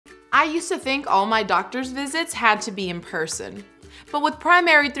I used to think all my doctor's visits had to be in person, but with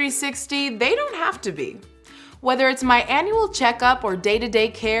Primary360, they don't have to be. Whether it's my annual checkup or day-to-day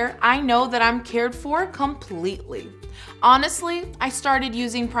care, I know that I'm cared for completely. Honestly, I started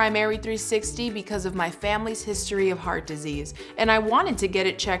using Primary360 because of my family's history of heart disease, and I wanted to get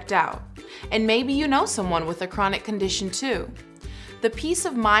it checked out. And maybe you know someone with a chronic condition too. The peace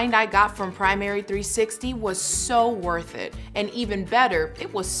of mind I got from Primary360 was so worth it, and even better,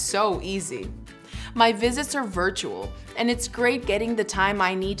 it was so easy. My visits are virtual, and it's great getting the time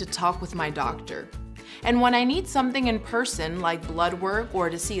I need to talk with my doctor. And when I need something in person, like blood work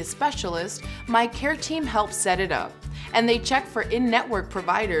or to see a specialist, my care team helps set it up, and they check for in-network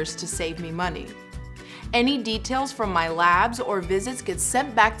providers to save me money. Any details from my labs or visits get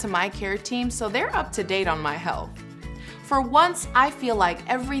sent back to my care team, so they're up to date on my health. For once, I feel like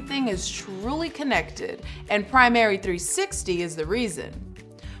everything is truly connected, and Primary360 is the reason.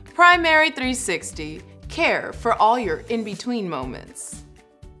 Primary360, care for all your in-between moments.